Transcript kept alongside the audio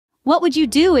What would you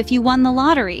do if you won the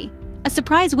lottery? A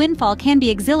surprise windfall can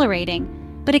be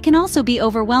exhilarating, but it can also be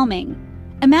overwhelming.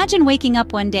 Imagine waking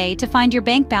up one day to find your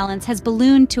bank balance has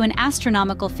ballooned to an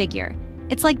astronomical figure.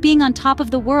 It's like being on top of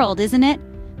the world, isn't it?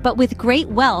 But with great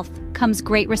wealth comes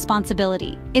great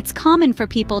responsibility. It's common for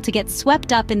people to get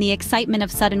swept up in the excitement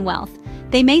of sudden wealth.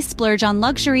 They may splurge on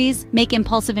luxuries, make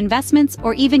impulsive investments,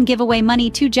 or even give away money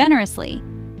too generously.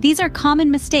 These are common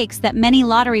mistakes that many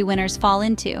lottery winners fall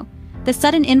into. The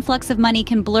sudden influx of money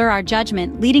can blur our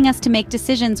judgment, leading us to make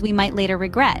decisions we might later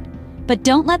regret. But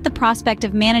don't let the prospect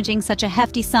of managing such a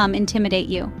hefty sum intimidate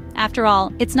you. After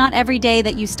all, it's not every day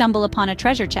that you stumble upon a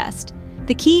treasure chest.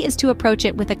 The key is to approach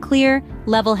it with a clear,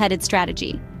 level-headed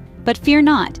strategy. But fear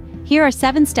not, here are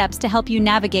 7 steps to help you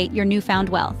navigate your newfound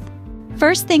wealth.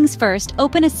 First things first,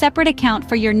 open a separate account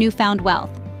for your newfound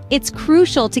wealth. It's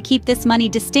crucial to keep this money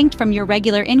distinct from your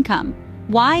regular income.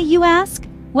 Why, you ask?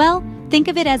 Well, think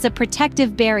of it as a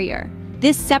protective barrier.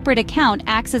 This separate account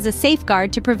acts as a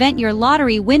safeguard to prevent your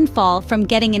lottery windfall from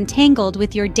getting entangled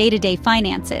with your day-to-day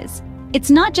finances. It's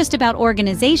not just about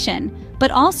organization,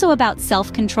 but also about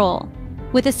self-control.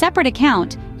 With a separate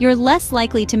account, you're less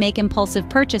likely to make impulsive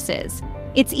purchases.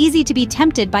 It's easy to be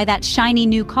tempted by that shiny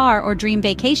new car or dream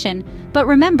vacation, but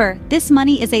remember, this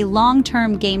money is a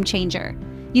long-term game changer.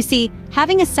 You see,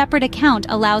 having a separate account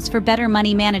allows for better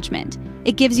money management.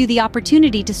 It gives you the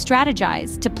opportunity to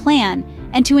strategize, to plan,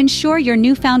 and to ensure your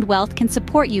newfound wealth can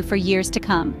support you for years to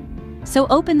come. So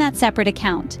open that separate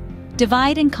account.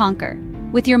 Divide and conquer.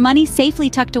 With your money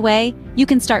safely tucked away, you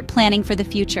can start planning for the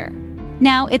future.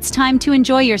 Now it's time to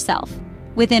enjoy yourself,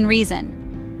 within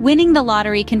reason. Winning the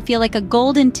lottery can feel like a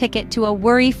golden ticket to a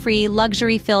worry-free,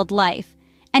 luxury-filled life.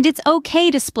 And it's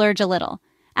okay to splurge a little.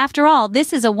 After all,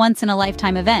 this is a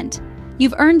once-in-a-lifetime event.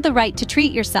 You've earned the right to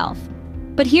treat yourself.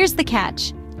 But here's the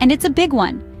catch, and it's a big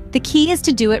one. The key is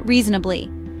to do it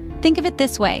reasonably. Think of it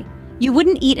this way. You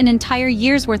wouldn't eat an entire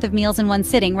year's worth of meals in one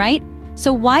sitting, right?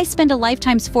 So why spend a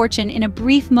lifetime's fortune in a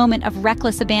brief moment of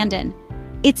reckless abandon?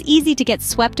 It's easy to get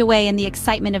swept away in the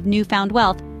excitement of newfound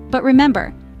wealth, but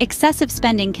remember, excessive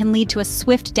spending can lead to a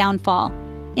swift downfall.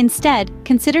 Instead,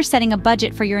 consider setting a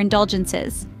budget for your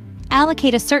indulgences.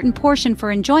 Allocate a certain portion for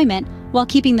enjoyment while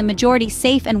keeping the majority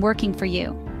safe and working for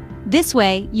you. This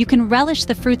way, you can relish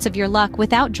the fruits of your luck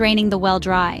without draining the well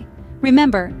dry.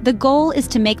 Remember, the goal is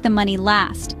to make the money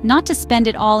last, not to spend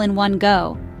it all in one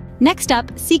go. Next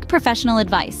up, seek professional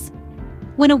advice.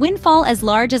 When a windfall as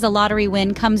large as a lottery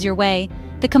win comes your way,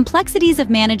 the complexities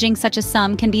of managing such a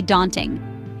sum can be daunting.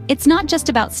 It's not just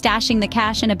about stashing the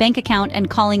cash in a bank account and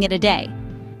calling it a day.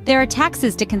 There are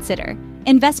taxes to consider,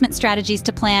 investment strategies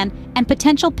to plan, and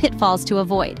potential pitfalls to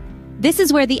avoid. This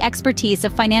is where the expertise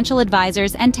of financial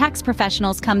advisors and tax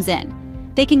professionals comes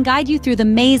in. They can guide you through the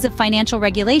maze of financial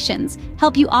regulations,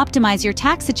 help you optimize your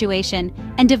tax situation,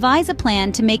 and devise a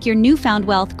plan to make your newfound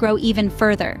wealth grow even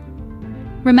further.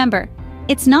 Remember,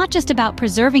 it's not just about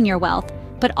preserving your wealth,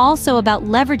 but also about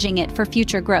leveraging it for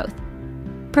future growth.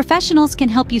 Professionals can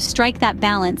help you strike that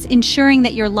balance, ensuring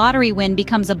that your lottery win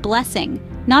becomes a blessing,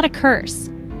 not a curse.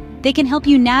 They can help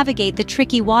you navigate the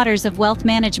tricky waters of wealth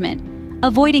management,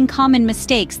 avoiding common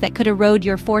mistakes that could erode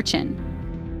your fortune.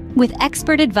 With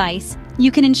expert advice,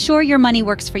 you can ensure your money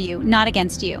works for you, not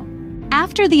against you.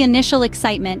 After the initial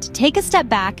excitement, take a step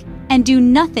back and do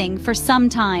nothing for some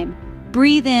time.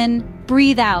 Breathe in,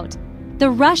 breathe out.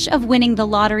 The rush of winning the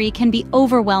lottery can be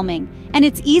overwhelming, and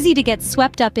it's easy to get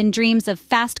swept up in dreams of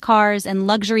fast cars and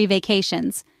luxury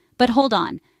vacations. But hold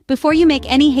on. Before you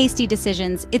make any hasty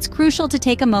decisions, it's crucial to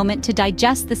take a moment to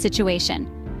digest the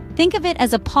situation. Think of it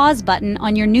as a pause button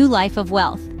on your new life of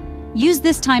wealth. Use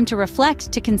this time to reflect,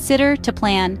 to consider, to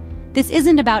plan. This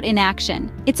isn't about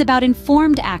inaction, it's about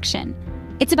informed action.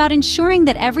 It's about ensuring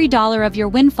that every dollar of your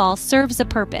windfall serves a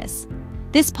purpose.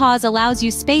 This pause allows you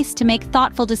space to make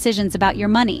thoughtful decisions about your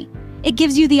money. It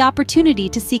gives you the opportunity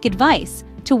to seek advice,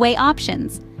 to weigh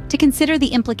options, to consider the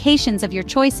implications of your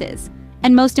choices.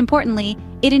 And most importantly,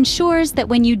 it ensures that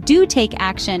when you do take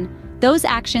action, those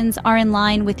actions are in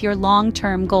line with your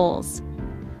long-term goals.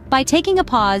 By taking a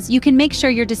pause, you can make sure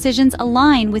your decisions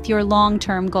align with your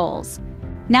long-term goals.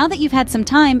 Now that you've had some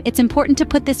time, it's important to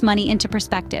put this money into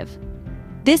perspective.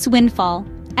 This windfall,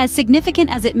 as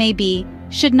significant as it may be,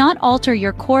 should not alter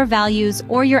your core values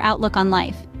or your outlook on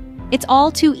life. It's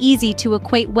all too easy to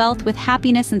equate wealth with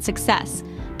happiness and success,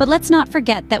 but let's not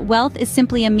forget that wealth is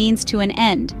simply a means to an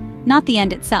end, not the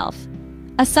end itself.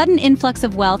 A sudden influx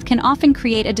of wealth can often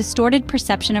create a distorted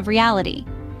perception of reality.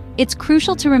 It's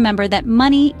crucial to remember that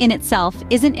money in itself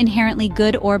isn't inherently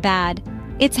good or bad.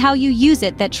 It's how you use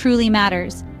it that truly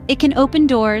matters. It can open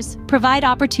doors, provide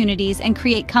opportunities, and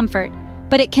create comfort,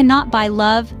 but it cannot buy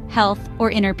love, health,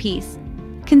 or inner peace.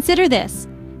 Consider this.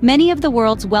 Many of the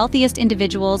world's wealthiest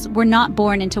individuals were not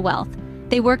born into wealth.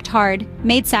 They worked hard,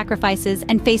 made sacrifices,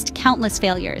 and faced countless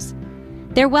failures.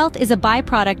 Their wealth is a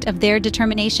byproduct of their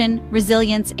determination,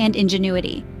 resilience, and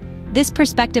ingenuity. This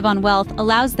perspective on wealth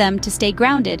allows them to stay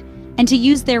grounded and to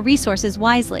use their resources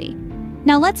wisely.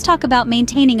 Now let's talk about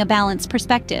maintaining a balanced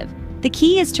perspective. The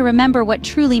key is to remember what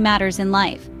truly matters in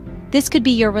life. This could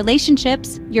be your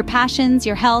relationships, your passions,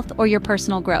 your health, or your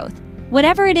personal growth.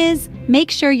 Whatever it is,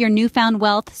 make sure your newfound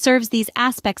wealth serves these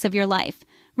aspects of your life,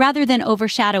 rather than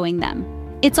overshadowing them.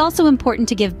 It's also important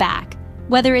to give back,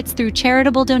 whether it's through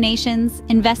charitable donations,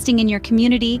 investing in your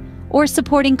community, or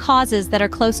supporting causes that are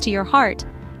close to your heart.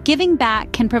 Giving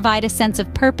back can provide a sense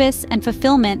of purpose and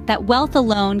fulfillment that wealth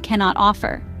alone cannot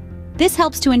offer. This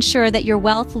helps to ensure that your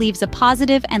wealth leaves a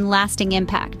positive and lasting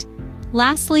impact.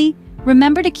 Lastly,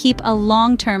 remember to keep a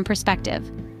long-term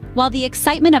perspective. While the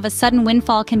excitement of a sudden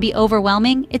windfall can be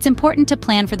overwhelming, it's important to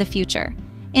plan for the future.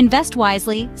 Invest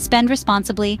wisely, spend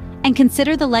responsibly, and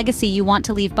consider the legacy you want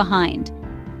to leave behind.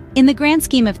 In the grand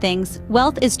scheme of things,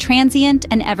 wealth is transient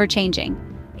and ever-changing.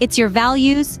 It's your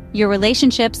values, your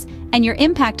relationships, and your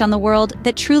impact on the world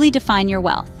that truly define your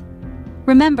wealth.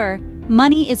 Remember,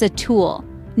 money is a tool,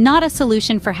 not a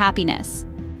solution for happiness.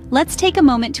 Let's take a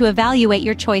moment to evaluate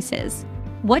your choices.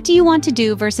 What do you want to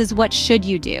do versus what should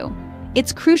you do?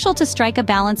 It's crucial to strike a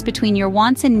balance between your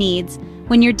wants and needs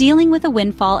when you're dealing with a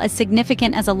windfall as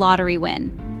significant as a lottery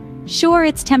win. Sure,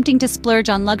 it's tempting to splurge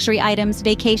on luxury items,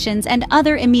 vacations, and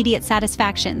other immediate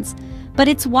satisfactions, but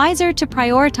it's wiser to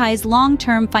prioritize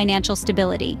long-term financial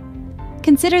stability.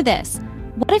 Consider this.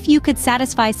 What if you could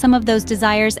satisfy some of those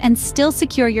desires and still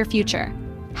secure your future?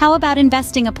 How about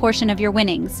investing a portion of your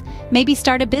winnings? Maybe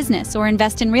start a business or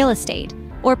invest in real estate,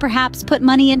 or perhaps put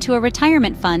money into a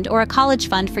retirement fund or a college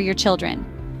fund for your children.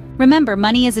 Remember,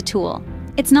 money is a tool.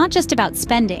 It's not just about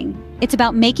spending, it's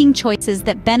about making choices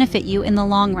that benefit you in the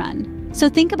long run. So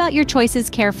think about your choices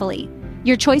carefully.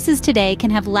 Your choices today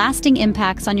can have lasting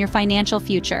impacts on your financial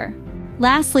future.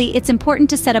 Lastly, it's important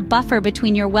to set a buffer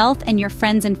between your wealth and your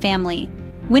friends and family.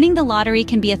 Winning the lottery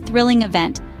can be a thrilling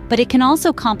event, but it can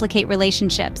also complicate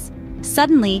relationships.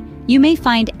 Suddenly, you may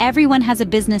find everyone has a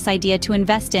business idea to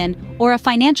invest in or a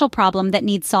financial problem that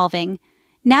needs solving.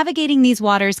 Navigating these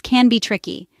waters can be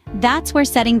tricky. That's where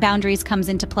setting boundaries comes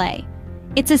into play.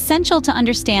 It's essential to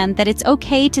understand that it's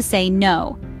okay to say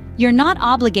no. You're not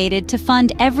obligated to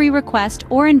fund every request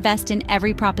or invest in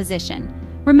every proposition.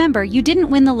 Remember, you didn't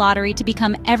win the lottery to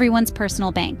become everyone's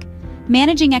personal bank.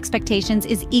 Managing expectations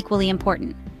is equally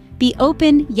important. Be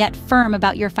open yet firm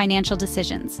about your financial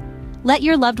decisions. Let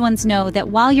your loved ones know that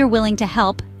while you're willing to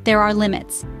help, there are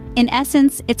limits. In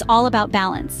essence, it's all about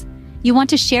balance. You want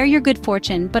to share your good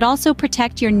fortune, but also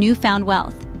protect your newfound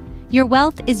wealth. Your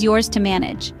wealth is yours to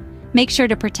manage. Make sure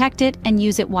to protect it and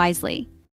use it wisely.